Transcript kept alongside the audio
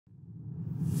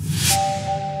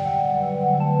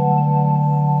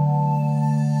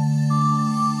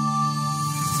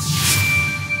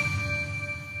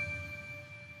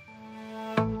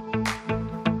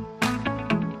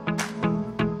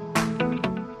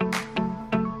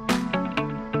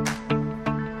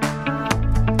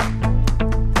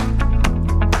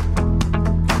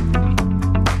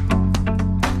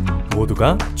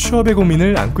모두가 취업의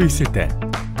고민을 안고 있을 때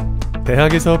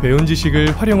대학에서 배운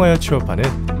지식을 활용하여 취업하는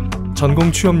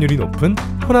전공 취업률이 높은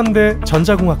호남대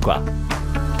전자공학과.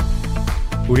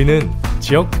 우리는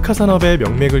지역 특화산업의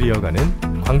명맥을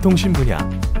이어가는 광통신 분야,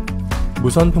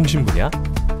 무선통신 분야,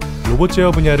 로봇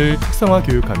제어 분야를 특성화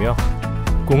교육하며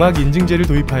공학 인증제를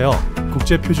도입하여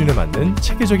국제 표준에 맞는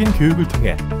체계적인 교육을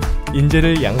통해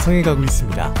인재를 양성해 가고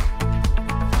있습니다.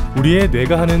 우리의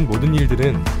뇌가 하는 모든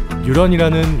일들은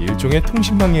뉴런이라는 일종의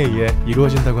통신망에 의해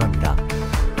이루어진다고 합니다.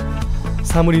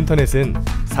 사물인터넷은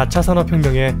 4차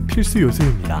산업혁명의 필수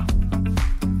요소입니다.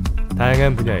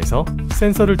 다양한 분야에서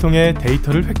센서를 통해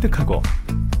데이터를 획득하고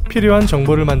필요한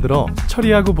정보를 만들어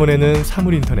처리하고 보내는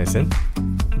사물인터넷은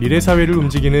미래 사회를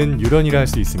움직이는 뉴런이라 할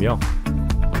수 있으며,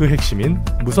 그 핵심인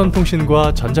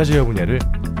무선통신과 전자제어 분야를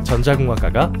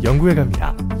전자공학과가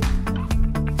연구해갑니다.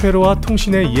 회로와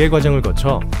통신의 이해과정을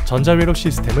거쳐 전자회로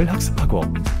시스템을 학습하고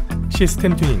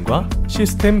시스템 튜닝과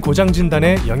시스템 고장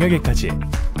진단의 영역에까지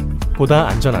보다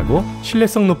안전하고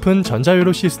신뢰성 높은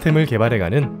전자회로 시스템을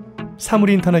개발해가는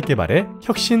사물인터넷 개발의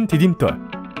혁신 디딤돌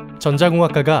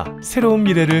전자공학과가 새로운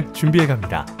미래를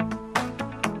준비해갑니다.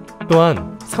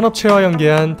 또한 산업체와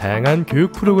연계한 다양한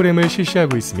교육 프로그램을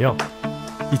실시하고 있으며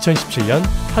 2017년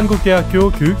한국대학교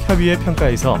교육협의회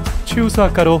평가에서 최우수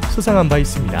학과로 수상한 바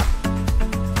있습니다.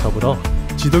 더불어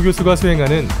지도교수가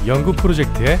수행하는 연구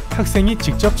프로젝트에 학생이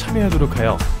직접 참여하도록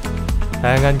하여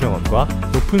다양한 경험과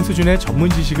높은 수준의 전문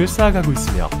지식을 쌓아가고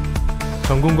있으며,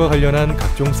 전공과 관련한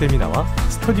각종 세미나와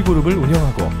스터디 그룹을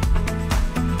운영하고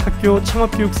학교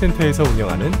창업교육센터에서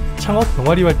운영하는 창업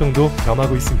동아리 활동도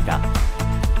겸하고 있습니다.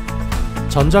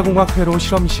 전자공학 회로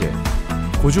실험실,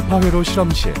 고주파 회로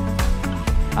실험실,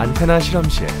 안테나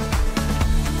실험실,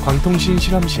 광통신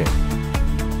실험실,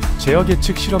 제어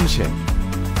계측 실험실,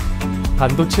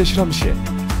 반도체 실험실,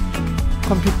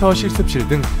 컴퓨터 실습실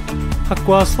등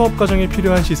학과 수업 과정에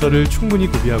필요한 시설을 충분히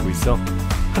구비하고 있어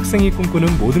학생이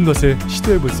꿈꾸는 모든 것을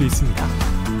시도해 볼 수 있습니다.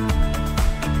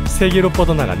 세계로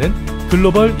뻗어나가는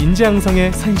글로벌 인재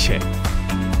양성의 산실,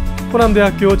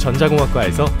 호남대학교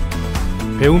전자공학과에서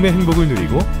배움의 행복을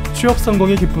누리고 취업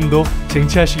성공의 기쁨도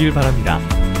쟁취하시길 바랍니다.